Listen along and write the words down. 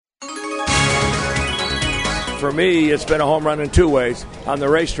for me, it's been a home run in two ways, on the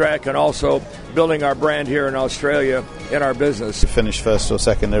racetrack and also building our brand here in Australia in our business. We finished first or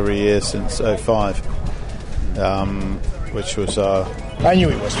second every year since 2005, which was... I knew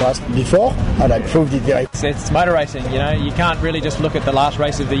it was fast before, and I proved it very... It's motor racing, you know. You can't really just look at the last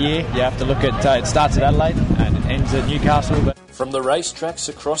race of the year. You have to look at... it starts at Adelaide and it ends at Newcastle. But from the racetracks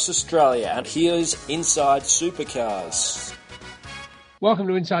across Australia, and here's Inside Supercars. Welcome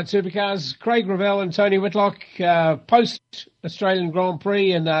to Inside Supercars. Craig Revell and Tony Whitlock, post-Australian Grand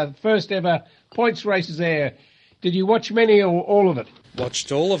Prix and first ever points races there. Did you watch many or all of it?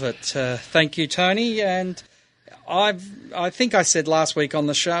 Watched all of it. Thank you, Tony. And I think I said last week on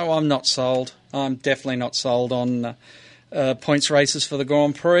the show, I'm not sold. I'm definitely not sold on points races for the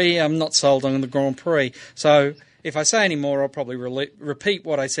Grand Prix. I'm not sold on the Grand Prix. So if I say any more, I'll probably repeat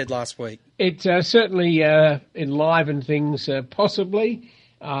what I said last week. It certainly enlivened things, possibly.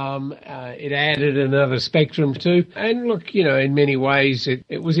 It added another spectrum too. And look, you know, in many ways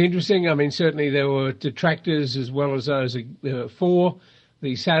it was interesting. I mean, certainly there were detractors as well as those for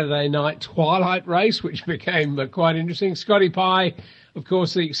the Saturday night twilight race, which became quite interesting. Scotty Pye, of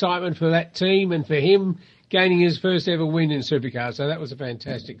course, the excitement for that team and for him gaining his first ever win in Supercars. So that was a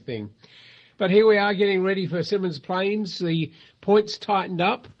fantastic thing. But here we are getting ready for Symmons Plains. The points tightened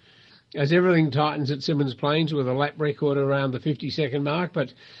up, as everything tightens at Symmons Plains with a lap record around the 50-second mark.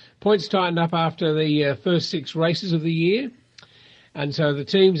 But points tightened up after the first 6 races of the year. And so the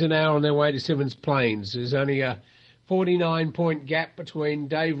teams are now on their way to Symmons Plains. There's only a 49-point gap between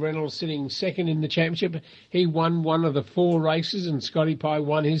Dave Reynolds sitting second in the championship. He won one of the 4 races and Scotty Pye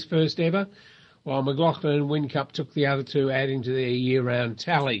won his first ever, while McLaughlin and Whincup took the other 2, adding to their year-round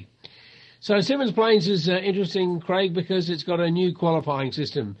tally. So Symmons Plains is interesting, Craig, because it's got a new qualifying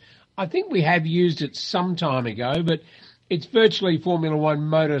system. I think we have used it some time ago, but it's virtually Formula One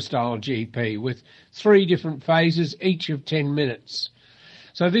motor-style GP with 3 different phases, each of 10 minutes.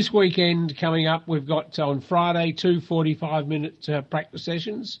 So this weekend coming up, we've got on Friday 2 45-minute practice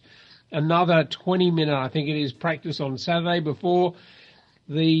sessions, another 20-minute, I think it is, practice on Saturday before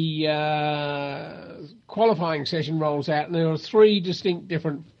the qualifying session rolls out. And there are 3 distinct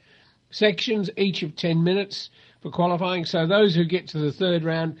different sections, each of 10 minutes for qualifying. So those who get to the third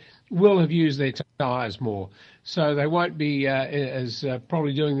round will have used their tyres more. So they won't be as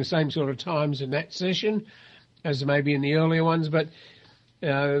probably doing the same sort of times in that session as maybe in the earlier ones, but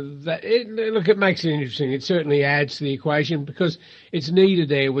it makes it interesting. It certainly adds to the equation because it's needed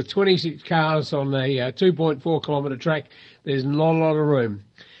there. With 26 cars on a 2.4 kilometre track, there's not a lot of room.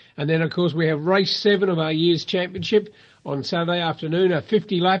 And then, of course, we have race 7 of our year's championship on Saturday afternoon, a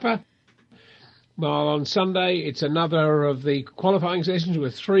 50-lapper. While on Sunday, it's another of the qualifying sessions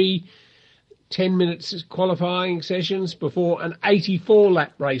with 3 10-minute qualifying sessions before an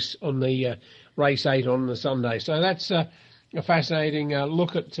 84-lap race on the race 8 on the Sunday. So that's a fascinating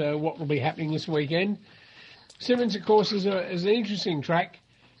look at what will be happening this weekend. Symmons, of course, is an interesting track.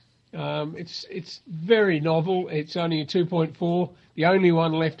 It's very novel. It's only a 2.4, the only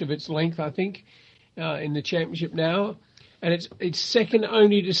one left of its length, I think, in the championship now. And it's second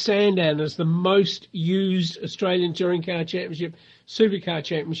only to Sandown as the most used Australian Touring Car Championship, Supercar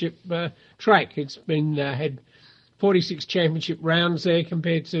Championship track. It's been had 46 championship rounds there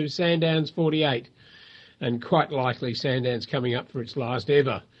compared to Sandown's 48. And quite likely Sandown's coming up for its last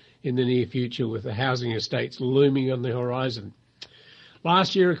ever in the near future with the housing estates looming on the horizon.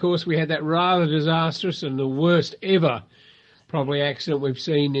 Last year, of course, we had that rather disastrous and the worst ever probably accident we've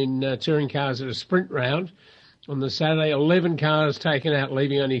seen in touring cars at a sprint round. On the Saturday, 11 cars taken out,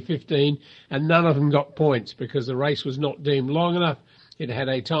 leaving only 15, and none of them got points because the race was not deemed long enough. It had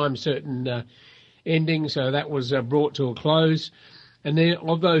a time-certain ending, so that was brought to a close. And then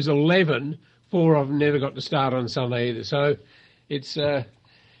of those 11, 4 of them never got to start on Sunday either. So it's a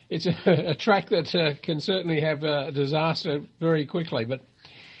track that can certainly have a disaster very quickly. But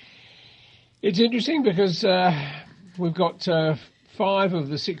it's interesting because we've got 5 of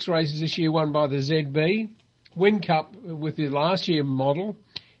the 6 races this year won by the ZB. Whincup, with the last year model,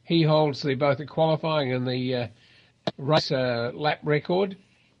 he holds both the qualifying and the race lap record,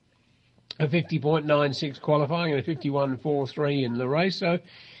 a 50.96 qualifying and a 51.43 in the race. So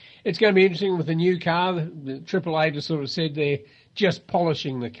it's going to be interesting with the new car. The AAA just sort of said they're just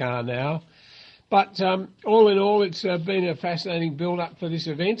polishing the car now. But all in all, it's been a fascinating build-up for this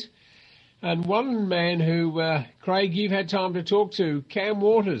event. And one man who, Craig, you've had time to talk to, Cam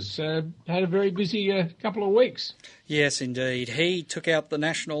Waters, had a very busy couple of weeks. Yes, indeed. He took out the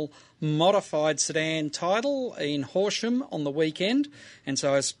National Modified Sedan title in Horsham on the weekend, and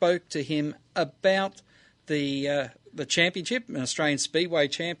so I spoke to him about the the championship, an Australian Speedway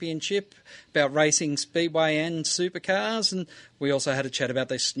Championship, about racing Speedway and supercars, and we also had a chat about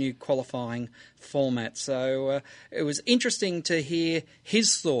this new qualifying format. So it was interesting to hear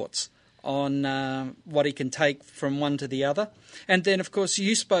his thoughts on what he can take from one to the other. And then, of course,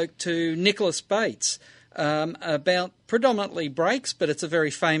 you spoke to Nicholas Bates about predominantly brakes, but it's a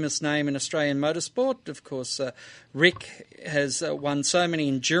very famous name in Australian motorsport. Of course, Rick has won so many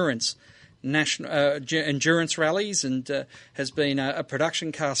endurance rallies and has been a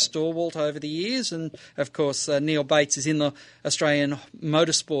production car stalwart over the years. And, of course, Neil Bates is in the Australian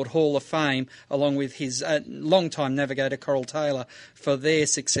Motorsport Hall of Fame, along with his long-time navigator, Coral Taylor, for their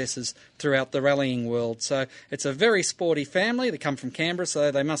successes throughout the rallying world. So it's a very sporty family. They come from Canberra,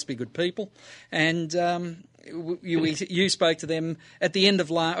 so they must be good people. And you spoke to them at the end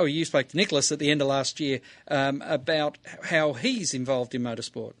of you spoke to Nicholas at the end of last year about how he's involved in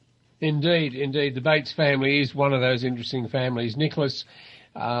motorsport. Indeed. The Bates family is one of those interesting families. Nicholas,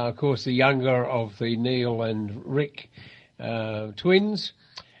 of course, the younger of the Neil and Rick twins.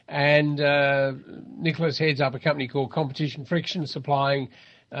 And Nicholas heads up a company called Competition Friction, supplying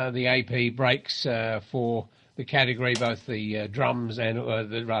the AP brakes for the category, both the drums and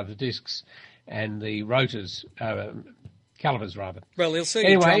the discs and the rotors, calipers rather. Well, he'll see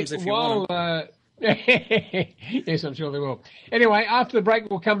your drums if you want them. Yes, I'm sure they will. Anyway, after the break,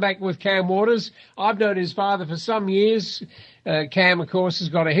 we'll come back with Cam Waters. I've known his father for some years. Cam, of course, has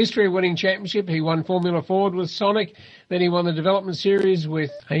got a history of winning championship. He won Formula Ford with Sonic. Then he won the development series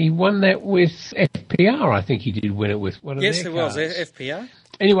he won that with FPR. I think he did win it with one of their cars. Yes, it was FPR.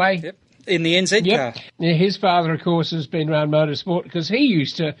 Anyway. Yep. In the NZ car. Yeah, his father, of course, has been around motorsport because he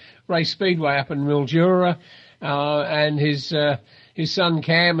used to race Speedway up in Mildura, and his son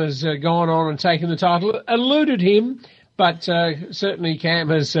Cam has gone on and taken the title, eluded him, but certainly Cam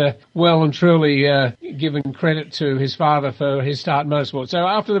has well and truly given credit to his father for his start in motorsport. So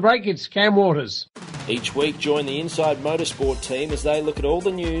after the break, it's Cam Waters. Each week, join the Inside Motorsport team as they look at all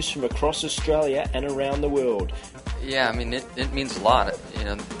the news from across Australia and around the world. Yeah, I mean, it means a lot.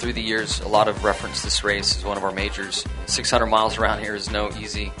 Through the years, a lot of reference this race as one of our majors. 600 miles around here is no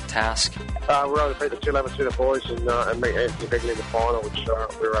easy task. We were able to beat the 211 Super boys and meet Anthony Begley in the final, which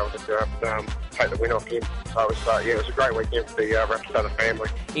we were able to take the win off him. So it was a great weekend for the Rapstada family.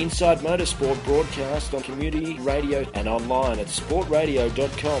 Inside Motorsport broadcast on community radio and online at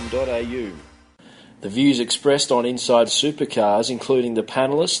sportradio.com.au. The views expressed on Inside Supercars, including the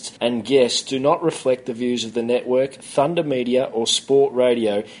panellists and guests, do not reflect the views of the network, Thunder Media or Sport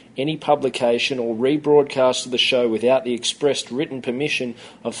Radio. Any publication or rebroadcast of the show without the expressed written permission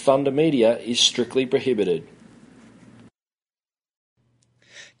of Thunder Media is strictly prohibited.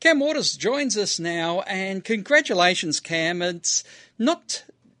 Cam Waters joins us now, and congratulations, Cam. It's not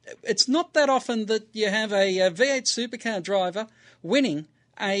that often that you have a V8 supercar driver winning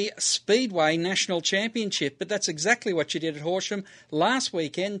a Speedway National Championship, but that's exactly what you did at Horsham last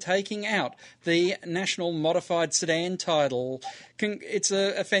weekend, taking out the National Modified Sedan title. It's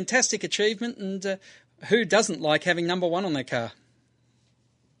a fantastic achievement, and who doesn't like having number one on their car?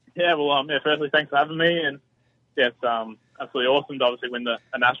 Yeah, well, firstly, thanks for having me, and yeah, it's absolutely awesome to obviously win a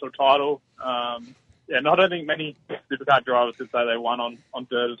national title. I don't think many supercar drivers could say they won on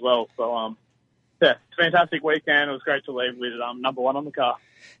dirt as well, so it's a fantastic weekend. It was great to leave with number one on the car.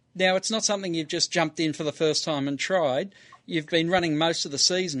 Now, it's not something you've just jumped in for the first time and tried. You've been running most of the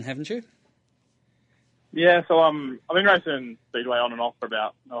season, haven't you? Yeah, so I've been racing Speedway on and off for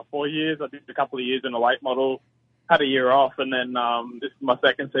about 4 years. I did a couple of years in a late model, had a year off, and then this is my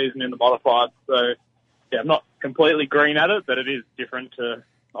second season in the modified. So, yeah, I'm not completely green at it, but it is different to,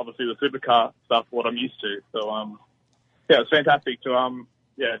 obviously, the supercar stuff, what I'm used to. So, it's fantastic to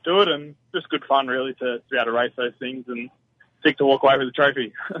do it, and just good fun, really, to be able to race those things and seek to walk away with a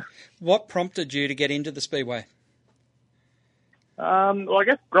trophy. What prompted you to get into the Speedway? Well, I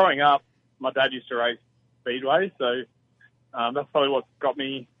guess growing up, my dad used to race Speedway, so that's probably what got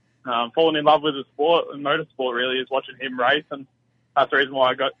me falling in love with the sport and motorsport, really, is watching him race, and that's the reason why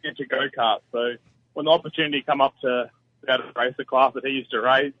I got into go-karts. So when the opportunity came up to be able to race the class that he used to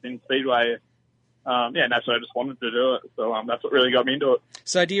race in Speedway, naturally I just wanted to do it. So that's what really got me into it.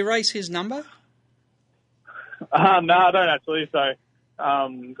 So do you race his number? No, I don't actually. So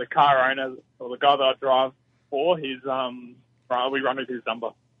the car owner, or the guy that I drive for, we run with his number.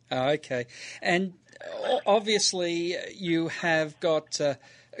 Oh, okay. And obviously you have got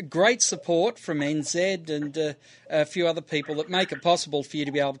great support from NZ and a few other people that make it possible for you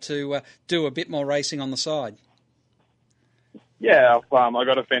to be able to do a bit more racing on the side. Yeah, I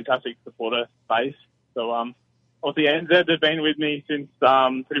got a fantastic supporter base. So obviously NZ have been with me since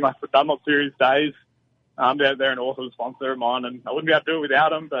pretty much the Dunlop Series days. They're an awesome sponsor of mine, and I wouldn't be able to do it without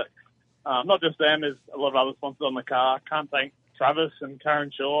them. But not just them, there's a lot of other sponsors on the car. Can't thank Travis and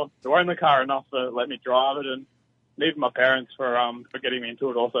Karen Shaw, who own the car enough to let me drive it, and even my parents for getting me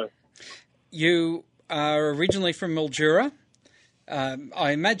into it also. You are originally from Mildura.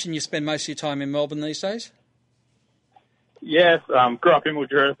 I imagine you spend most of your time in Melbourne these days? Yes, grew up in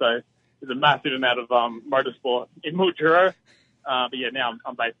Mildura, so there's a massive amount of motorsport in Mildura. But yeah, now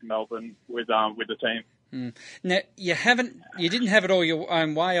I'm based in Melbourne with the team. Now you didn't have it all your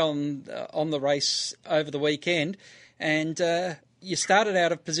own way on the race over the weekend, and you started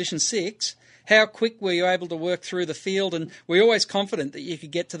out of position 6. How quick were you able to work through the field, and were you always confident that you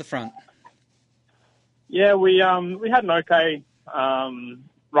could get to the front? Yeah, we had an okay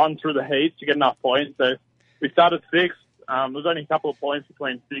run through the heats to get enough points. So we started 6th. There was only a couple of points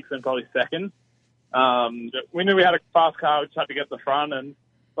between 6th and probably 2nd. We knew we had a fast car, we just had to get to the front, and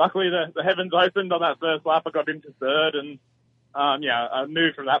luckily the heavens opened on that first lap. I got into 3rd, and I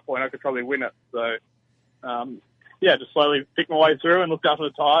knew from that point I could probably win it. So just slowly picked my way through and looked after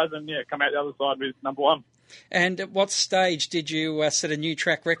the tyres, and come out the other side with number 1. And at what stage did you set a new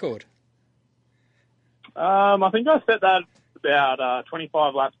track record? I think I set that about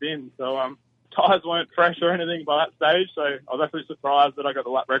 25 laps in, so tyres weren't fresh or anything by that stage, so I was actually surprised that I got the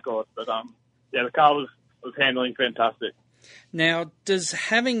lap record. But the car was handling fantastic. Now, does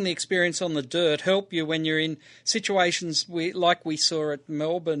having the experience on the dirt help you when you're in situations like we saw at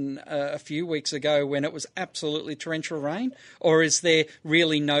Melbourne a few weeks ago when it was absolutely torrential rain, or is there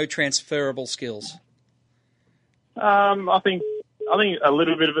really no transferable skills? I think a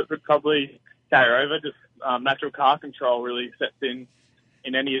little bit of it would probably carry over. Just natural car control really sets in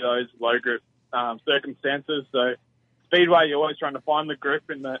any of those low grip circumstances. So speedway, you're always trying to find the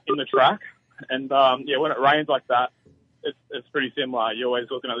grip in the track, and when it rains like that, it's pretty similar. You're always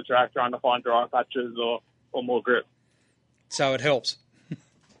looking at the track trying to find dry patches or more grip. So it helps.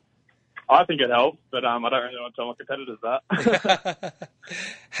 I think it helps, but I don't really want to tell my competitors that.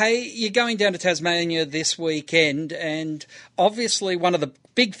 Hey, you're going down to Tasmania this weekend, and obviously one of the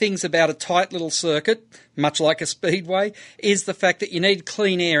big things about a tight little circuit, much like a speedway, is the fact that you need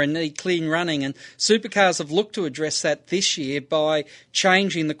clean air and need clean running, and Supercars have looked to address that this year by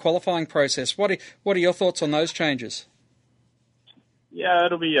changing the qualifying process. What are your thoughts on those changes? Yeah,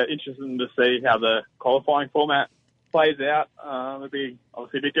 it'll be interesting to see how the qualifying format plays out. It'll be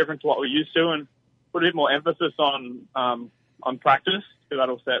obviously a bit different to what we're used to, and put a bit more emphasis on practice, because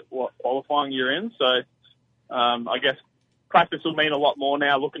that'll set what qualifying you're in. So I guess practice will mean a lot more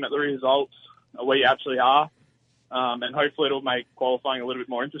now, looking at the results where you actually are, and hopefully it'll make qualifying a little bit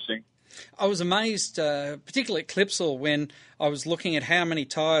more interesting. I was amazed, particularly at Clipsal, when I was looking at how many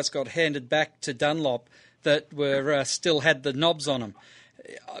tyres got handed back to Dunlop that were still had the knobs on them.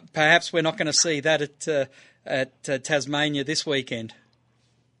 Perhaps we're not going to see that at Tasmania this weekend.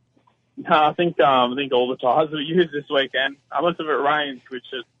 No, I think all the tyres are used this weekend, unless if it rains, which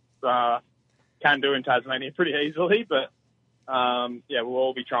it can do in Tasmania pretty easily. But we'll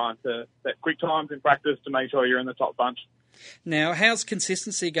all be trying to set quick times in practice to make sure you're in the top bunch. Now, how's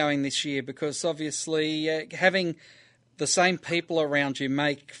consistency going this year? Because obviously having the same people around you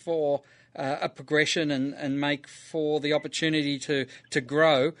make for a progression and make for the opportunity to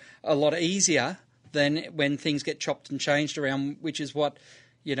grow a lot easier than when things get chopped and changed around, which is what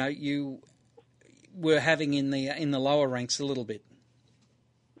you were having in the lower ranks a little bit.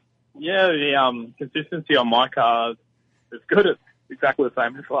 Yeah, the consistency on my car is good. It's exactly the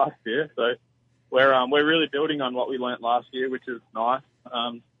same as last year. So we're really building on what we learnt last year, which is nice.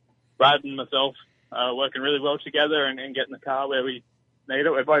 Brad and myself are working really well together and getting the car where we need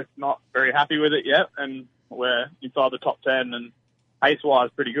it. We're both not very happy with it yet, and we're inside the top 10, and pace-wise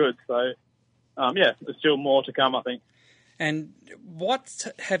pretty good. So, there's still more to come, I think. And what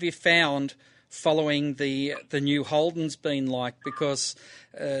have you found following the new Holden's been like? Because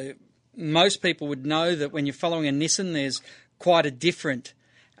most people would know that when you're following a Nissan, there's quite a different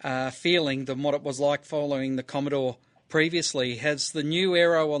feeling than what it was like following the Commodore previously. Has the new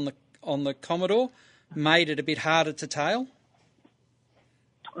aero on the Commodore made it a bit harder to tail?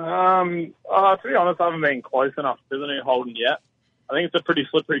 To be honest, I haven't been close enough to the new Holden yet. I think it's a pretty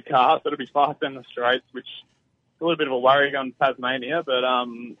slippery car, so it'll be fast in the straights, which is a little bit of a worry going to Tasmania. But,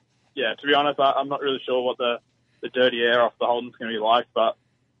 to be honest, I'm not really sure what the dirty air off the Holden's going to be like. But,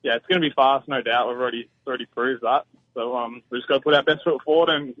 it's going to be fast, no doubt. We've already proved that. So we've just got to put our best foot forward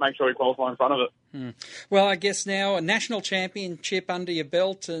and make sure we qualify in front of it. Well, I guess now a national championship under your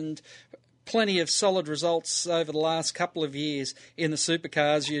belt and plenty of solid results over the last couple of years in the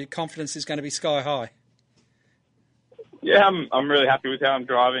supercars, your confidence is going to be sky high. Yeah, I'm really happy with how I'm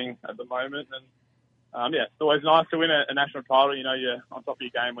driving at the moment, and it's always nice to win a national title. You know, you're on top of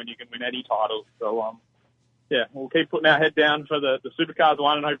your game when you can win any titles. So, we'll keep putting our head down for the Supercars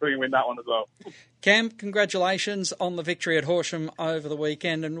one and hopefully we can win that one as well. Cam, congratulations on the victory at Horsham over the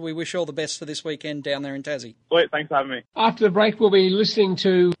weekend, and we wish you all the best for this weekend down there in Tassie. Sweet, thanks for having me. After the break, we'll be listening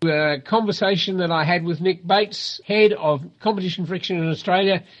to a conversation that I had with Nick Bates, head of Competition Friction in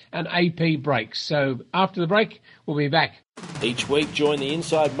Australia and AP Brakes. So after the break, we'll be back. Each week, join the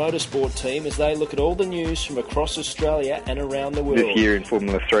Inside Motorsport team as they look at all the news from across Australia and around the world. This year in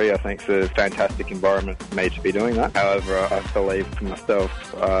Formula 3, I think it's a fantastic environment for me to be doing that. However, I believe for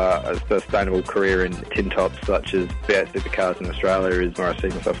myself, a sustainable career in tin tops such as V8 Supercars in Australia is where I see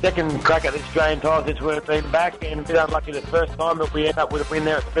myself. Second crack at the Australian title since we've been back, and a bit unlucky the first time that we ended up with a win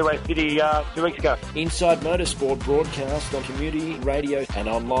there at Speedway City 2 weeks ago. Inside Motorsport broadcast on community radio and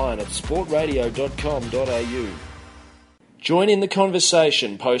online at sportradio.com.au. Join in the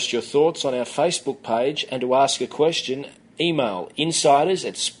conversation, post your thoughts on our Facebook page, and to ask a question, email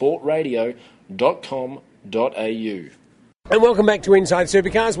insiders@sportradio.com.au. And welcome back to Inside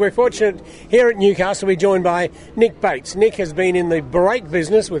Supercars. We're fortunate here at Newcastle to be joined by Nick Bates. Nick has been in the brake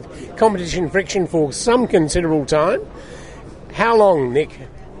business with Competition Friction for some considerable time. How long, Nick?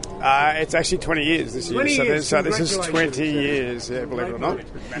 It's actually 20 years this year. 20 years. So this is 20 years, believe it or not.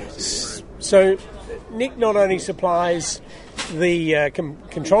 So Nick not only supplies the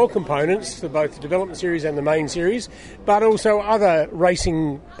control components for both the development series and the main series, but also other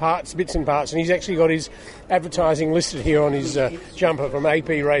racing parts, bits and parts. And he's actually got his advertising listed here on his jumper from AP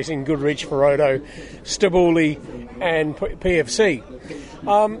Racing, Goodrich, Ferodo, Stabuli and PFC.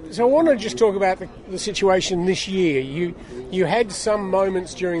 So I want to just talk about the situation this year. You had some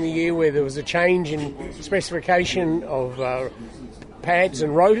moments during the year where there was a change in specification of pads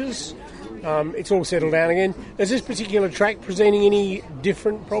and rotors. It's all settled down again. Is this particular track presenting any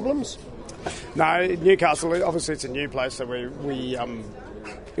different problems? No, Newcastle, obviously it's a new place, so we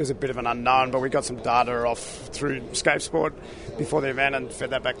it was a bit of an unknown, but we got some data off through Scape Sport before the event and fed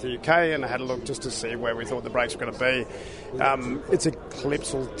that back to the UK and had a look just to see where we thought the brakes were going to be. It's a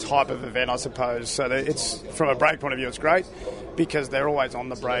Calypso type of event, I suppose, so it's from a brake point of view it's great because they're always on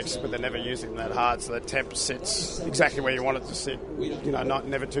the brakes but they're never using them that hard, so the temp sits exactly where you want it to sit,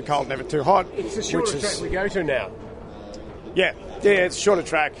 never too cold, never too hot. It's the shorter track we go to now. Yeah, it's a shorter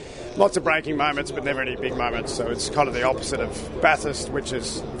track. Lots of braking moments, but never any big moments. So it's kind of the opposite of Bathurst, which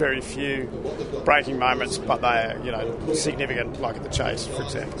is very few braking moments, but they are, significant, like at the Chase, for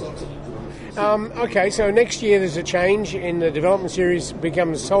example. Okay, so next year there's a change in the development series.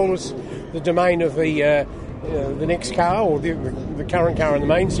 Becomes Solus the domain of the next car or the current car in the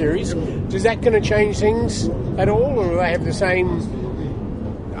main series. Is that going to change things at all, or do they have the same?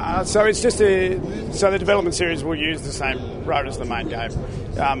 So it's just the development series will use the same rotor as the main game.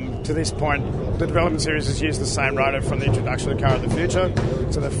 To this point, the development series has used the same rotor from the introduction of the car of the future.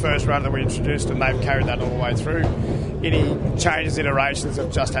 So the first rotor that we introduced, and they've carried that all the way through. Any changes, iterations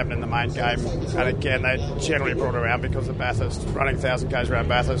have just happened in the main game. And again, they generally brought around because of Bathurst, running 1,000 k's around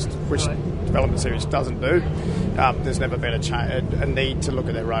Bathurst, which development series doesn't do. There's never been a need to look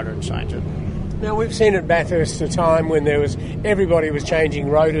at their rotor and change it. Now, we've seen at Bathurst a time when everybody was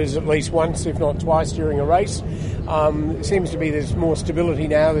changing rotors at least once, if not twice, during a race. It seems to be there's more stability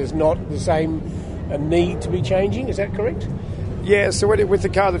now. There's not the same need to be changing. Is that correct? Yeah, so with the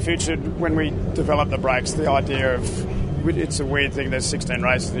car of the future, when we developed the brakes, the idea of it's a weird thing, there's 16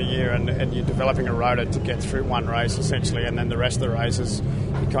 races a year and you're developing a rotor to get through one race, essentially, and then the rest of the races,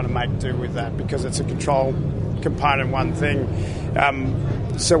 you kind of make do with that because it's a control component, one thing.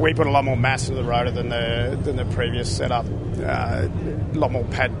 So we put a lot more mass into the rotor than the previous setup. A lot more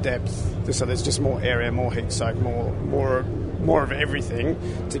pad depth, so there's just more area, more heat soak, more of everything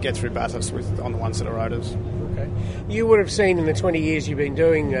to get through Bathurst on the one set of rotors. Okay. You would have seen in the 20 years you've been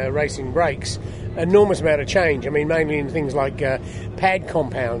doing racing brakes, enormous amount of change. I mean, mainly in things like pad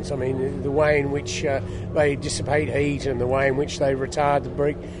compounds. I mean, the way in which they dissipate heat and the way in which they retard the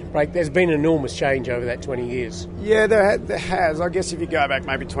brake. There's been enormous change over that 20 years. Yeah, there has. I guess if you go back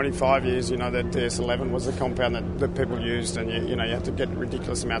maybe 25 years, the DS11 was the compound that people used, and you have to get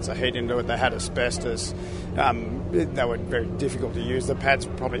ridiculous amounts of heat into it. They had asbestos. They were very difficult to use. The pads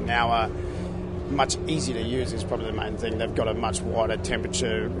probably now are much easier to use is probably the main thing. They've got a much wider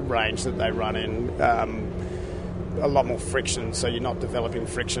temperature range that they run in, a lot more friction, so you're not developing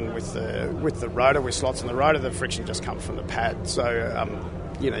friction with the rotor, with slots in the rotor. The friction just comes from the pad. So,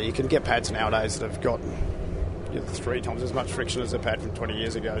 you can get pads nowadays that have got 3 times as much friction as a pad from 20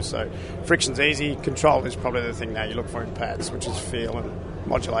 years ago. So friction's easy. Control is probably the thing now you look for in pads, which is feel and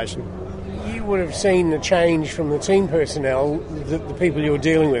modulation. you would have seen the change from the team personnel, the people you're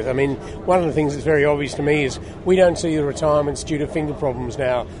dealing with. I mean, one of the things that's very obvious to me is we don't see the retirements due to finger problems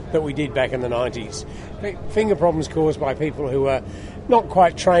now that we did back in the 90s. Finger problems caused by people who are not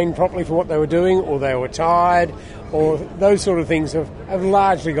quite trained properly for what they were doing, or they were tired, or those sort of things have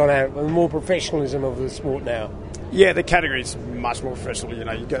largely gone out with the more professionalism of the sport now. Yeah, the category's much more professional. You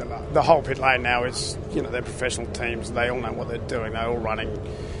know, you get the whole pit lane now is, you know, they're professional teams. They all know what they're doing. They're all running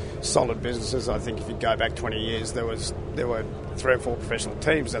solid businesses. I think if you go back 20 years, there were 3 or 4 professional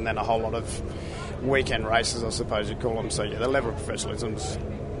teams, and then a whole lot of weekend races, I suppose you'd call them. So yeah, the level of professionalism's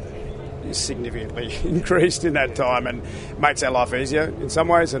significantly increased in that time, and makes our life easier in some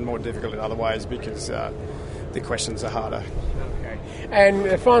ways and more difficult in other ways because the questions are harder.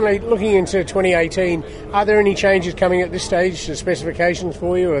 And finally, looking into 2018, are there any changes coming at this stage to specifications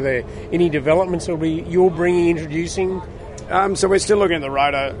for you? Are there any developments that you're introducing? So we're still looking at the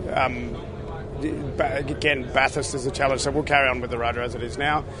rotor. Again, Bathurst is a challenge, so we'll carry on with the rotor as it is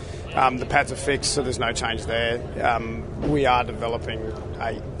now. The pads are fixed, so there's no change there. We are developing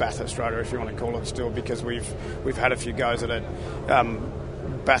a Bathurst rotor, if you want to call it, still, because we've had a few goes at it.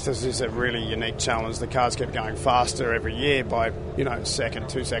 Bathurst is a really unique challenge. The cars keep going faster every year by,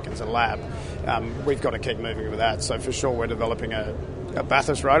 2 seconds a lap. We've got to keep moving with that. So for sure we're developing a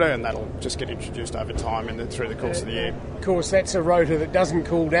Bathurst rotor, and that'll just get introduced over time through the course of the year. Of course, that's a rotor that doesn't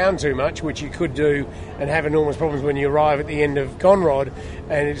cool down too much, which you could do and have enormous problems when you arrive at the end of Conrod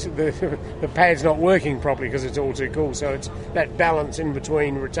and the pad's not working properly because it's all too cool. So it's that balance in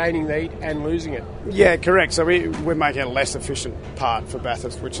between retaining the heat and losing it. Yeah, correct. So we're making a less efficient part for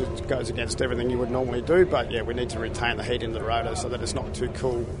Bathurst, which goes against everything you would normally do. But yeah, we need to retain the heat in the rotor so that it's not too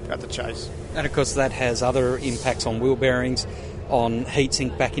cool at the chase. And of course that has other impacts on wheel bearings, on heat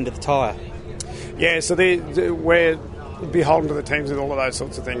sink back into the tyre. Yeah, so we're beholden to the teams with all of those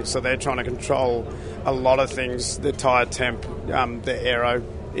sorts of things, so they're trying to control a lot of things, the tyre temp, the aero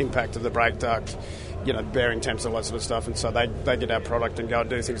impact of the brake duct, bearing temps, all that sort of stuff, and so they get our product and go and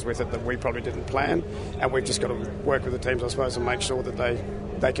do things with it that we probably didn't plan, and we've just got to work with the teams, I suppose, and make sure that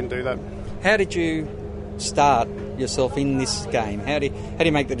they can do that. How did you start yourself in this game? How do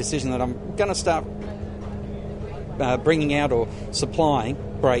you make the decision that I'm going to start bringing out or supplying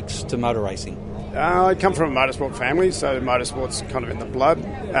brakes to motor racing? I come from a motorsport family, so motorsport's kind of in the blood.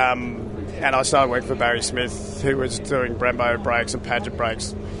 And I started working for Barry Smith, who was doing Brembo brakes and Padgett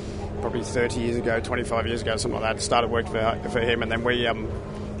brakes probably 30 years ago, 25 years ago, something like that. Started working for him, and then we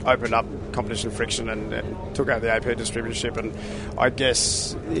opened up Competition Friction and took over the AP distributorship. And I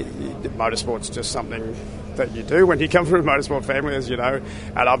guess motorsport's just something that you do when you come from a motorsport family, as you know,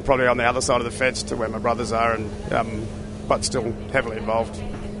 and I'm probably on the other side of the fence to where my brothers are, and but still heavily involved.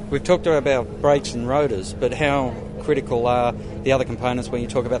 We've talked about brakes and rotors, but how critical are the other components when you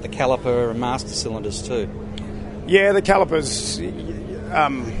talk about the caliper and master cylinders too? Yeah, the calipers.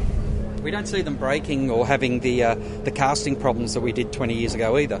 We don't see them breaking or having the casting problems that we did 20 years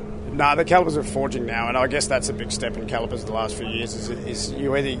ago either. No, the calipers are forging now, and I guess that's a big step in calipers the last few years. Is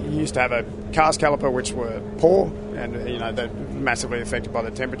you used to have a cast caliper which were poor and they're massively affected by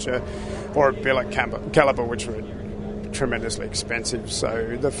the temperature, or a billet caliper which were tremendously expensive.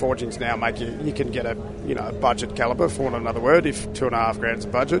 So the forgings now make you can get a budget caliper, for want of another word, if $2,500 is a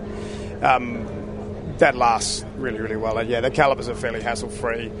budget. That lasts really, really well. And yeah, the calipers are fairly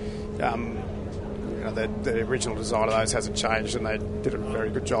hassle-free. The original design of those hasn't changed, and they did a very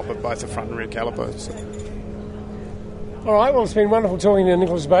good job of both the front and rear caliper. So. All right, well, it's been wonderful talking to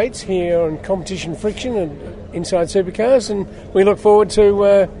Nicholas Bates here on Competition Friction and Inside Supercars, and we look forward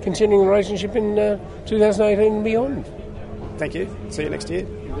to continuing the relationship in 2018 and beyond. Thank you. See you next year.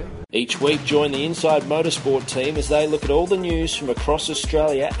 Each week, join the Inside Motorsport team as they look at all the news from across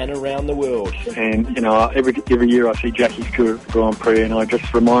Australia and around the world. And, every year I see Jackie's Grand Prix, and I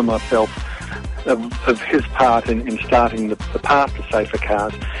just remind myself of his part in starting the path to safer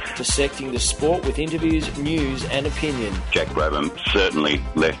cars. Dissecting the sport with interviews, news and opinion. Jack Brabham certainly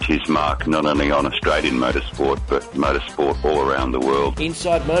left his mark not only on Australian motorsport but motorsport all around the world.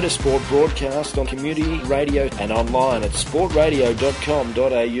 Inside Motorsport broadcast on community radio and online at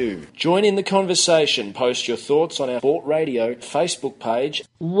sportradio.com.au. Join in the conversation. Post your thoughts on our Sport Radio Facebook page.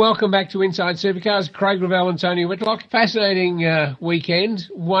 Welcome back to Inside Supercars. Craig Ravel and Tony Whitlock. Fascinating weekend.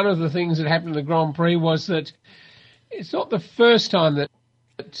 One of the things that happened at the Grand Prix was that it's not the first time that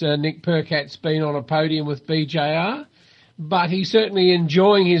Nick Percat's been on a podium with BJR, but he's certainly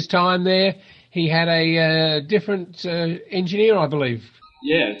enjoying his time there. He had a different engineer, I believe.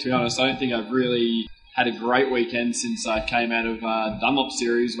 Yeah, to be honest, I don't think I've really had a great weekend since I came out of Dunlop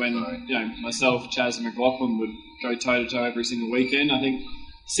Series when myself, Chaz and McLaughlin would go toe-to-toe every single weekend. I think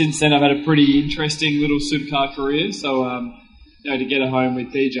since then I've had a pretty interesting little supercar career. So, to get a home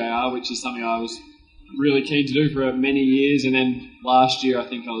with BJR, which is something I was really keen to do for many years, and then last year I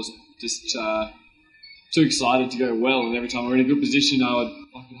think I was just too excited to go well, and every time we were in a good position I would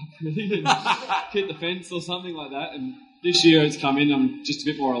fuck it up really and hit the fence or something like that. And this year it's come in, I'm just a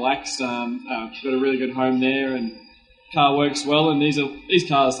bit more relaxed. Got a really good home there, and car works well. And these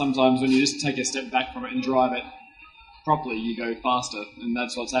cars, sometimes when you just take a step back from it and drive it properly, you go faster, and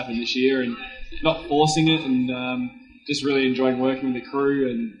that's what's happened this year. And not forcing it, and just really enjoying working with the crew.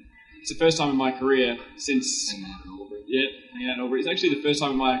 And it's the first time in my career since hanging out in Albury. It's actually the first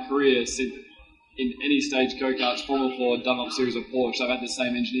time in my career since in any stage go-karts, Formula 4, Dunlop Series or Porsche, I've had the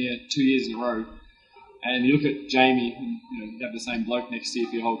same engineer 2 years in a row. And you look at Jamie, and you have the same bloke next to you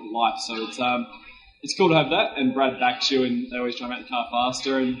for your whole life. So it's cool to have that. And Brad backs you, and they always try to make the car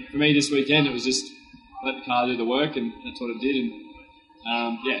faster. And for me this weekend, it was just let the car do the work, and that's what it did. And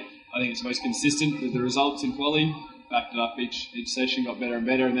I think it's the most consistent with the results in quali. Backed it up each session, got better and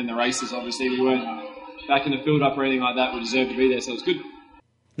better. And then the races, obviously, we weren't back in the field up or anything like that. We deserved to be there, so it was good.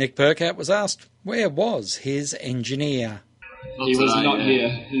 Nick Percat was asked where was his engineer. He was not here.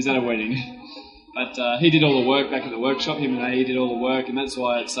 He's at a wedding. But he did all the work back at the workshop. Him and he did all the work, and that's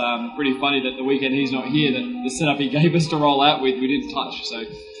why it's pretty funny that the weekend he's not here, that the setup he gave us to roll out with, we didn't touch. So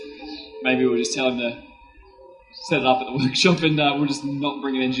maybe we'll just tell him to set it up at the workshop, and we'll just not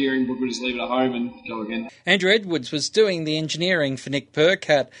bring an engineering book, we'll just leave it at home and go again. Andrew Edwards was doing the engineering for Nick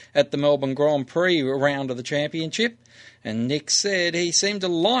Percat at the Melbourne Grand Prix round of the championship, and Nick said he seemed to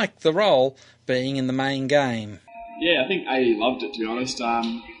like the role being in the main game. Yeah, I think he loved it, to be honest.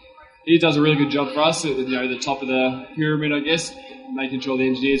 He does a really good job for us at the top of the pyramid, I guess, making sure the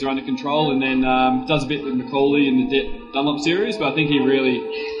engineers are under control, and then does a bit with Macaulay in the Dunlop Series, but I think he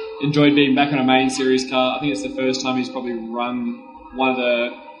really enjoyed being back on a main series car. I think it's the first time he's probably run one of the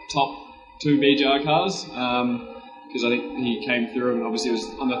top 2 BJR cars, because I think he came through and obviously was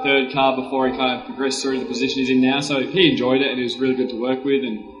on the 3rd car before he kind of progressed through the position he's in now. So he enjoyed it, and it was really good to work with,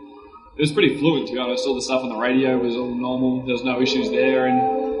 and it was pretty fluent, to be honest. All the stuff on the radio was all normal. There was no issues there, and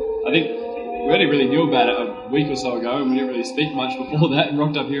I think we only really knew about it a week or so ago, and we didn't really speak much before that, and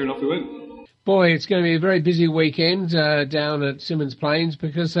rocked up here and off we went. Boy, it's going to be a very busy weekend down at Symmons Plains,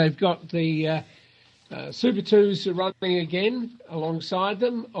 because they've got the Super 2s running again alongside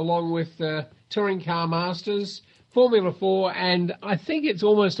them, along with Touring Car Masters, Formula 4, and I think it's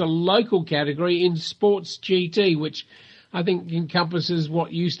almost a local category in Sports GT, which I think encompasses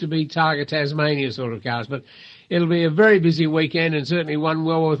what used to be Targa Tasmania sort of cars. But it'll be a very busy weekend, and certainly one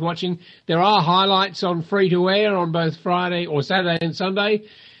well worth watching. There are highlights on free-to-air on both Friday or Saturday and Sunday.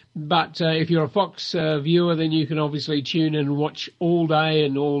 But if you're a Fox viewer, then you can obviously tune in and watch all day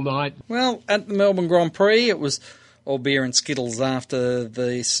and all night. Well, at the Melbourne Grand Prix, it was all beer and skittles after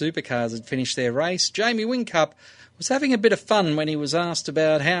the supercars had finished their race. Jamie Whincup was having a bit of fun when he was asked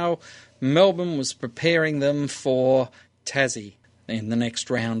about how Melbourne was preparing them for Tassie in the next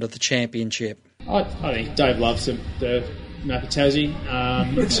round of the championship. I think Dave loves the map of Tassie.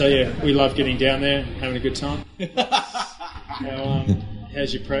 So, yeah, we love getting down there, having a good time.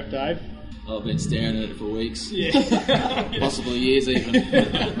 How's your prep, Dave? I've been staring at it for weeks. Yeah. Possibly years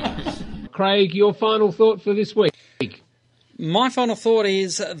even. Craig, your final thought for this week? My final thought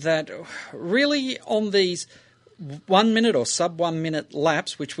is that really on these 1 minute or sub 1 minute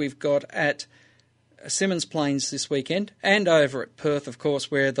laps, which we've got at Symmons Plains this weekend, and over at Perth, of course,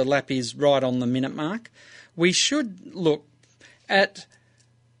 where the lap is right on the minute mark, we should look at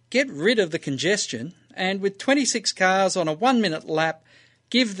get rid of the congestion, and with 26 cars on a 1 minute lap,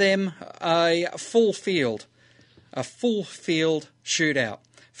 give them a full field shootout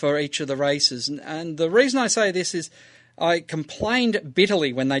for each of the races. And the reason I say this is I complained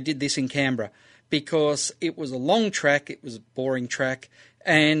bitterly when they did this in Canberra, because it was a long track, it was a boring track,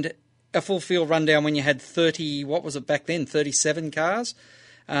 and a full field rundown when you had 37 cars,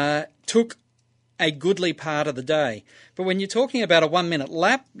 took a goodly part of the day. But when you're talking about a 1 minute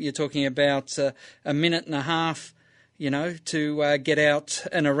lap, you're talking about a minute and a half, to get out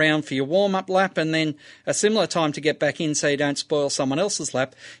and around for your warm-up lap, and then a similar time to get back in so you don't spoil someone else's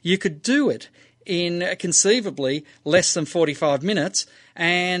lap. You could do it in conceivably less than 45 minutes,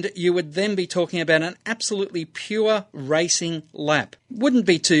 and you would then be talking about an absolutely pure racing lap. Wouldn't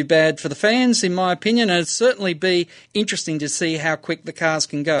be too bad for the fans, in my opinion, and it'd certainly be interesting to see how quick the cars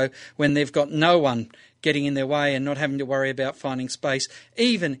can go when they've got no one getting in their way and not having to worry about finding space,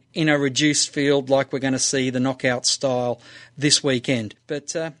 even in a reduced field like we're going to see the knockout style this weekend.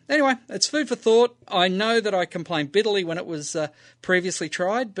 But anyway, it's food for thought. I know that I complained bitterly when it was previously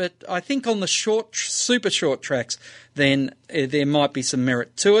tried, but I think on the super short tracks, then there might be some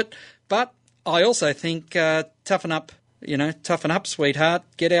merit to it. But I also think toughen up, sweetheart.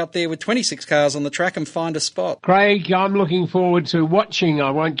 Get out there with 26 cars on the track and find a spot. Craig, I'm looking forward to watching.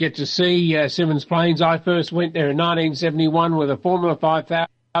 I won't get to see Symmons Plains. I first went there in 1971 with a Formula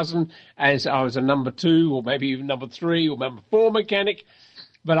 5000 as I was a number 2 or maybe even number 3 or number 4 mechanic.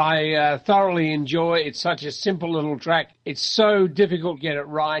 But I thoroughly enjoy it. It's such a simple little track. It's so difficult to get it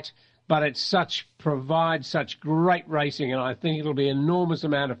right, but it provides such great racing, and I think it'll be an enormous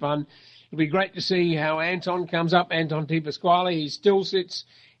amount of fun. It'll be great to see how Anton comes up, Anton Di Pasquale. He still sits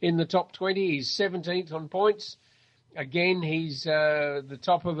in the top 20. He's 17th on points. Again, he's the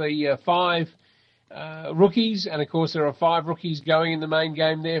top of the 5 rookies, and of course there are 5 rookies going in the main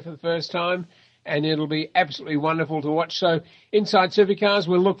game there for the first time, and it'll be absolutely wonderful to watch. So Inside Supercars,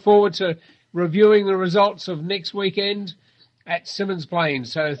 we'll look forward to reviewing the results of next weekend at Symmons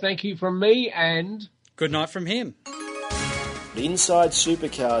Plains. So thank you from me, and good night from him. Inside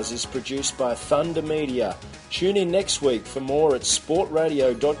Supercars is produced by Thunder Media. Tune in next week for more at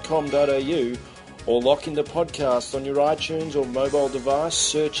sportradio.com.au or lock in the podcast on your iTunes or mobile device.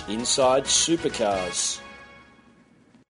 Search Inside Supercars.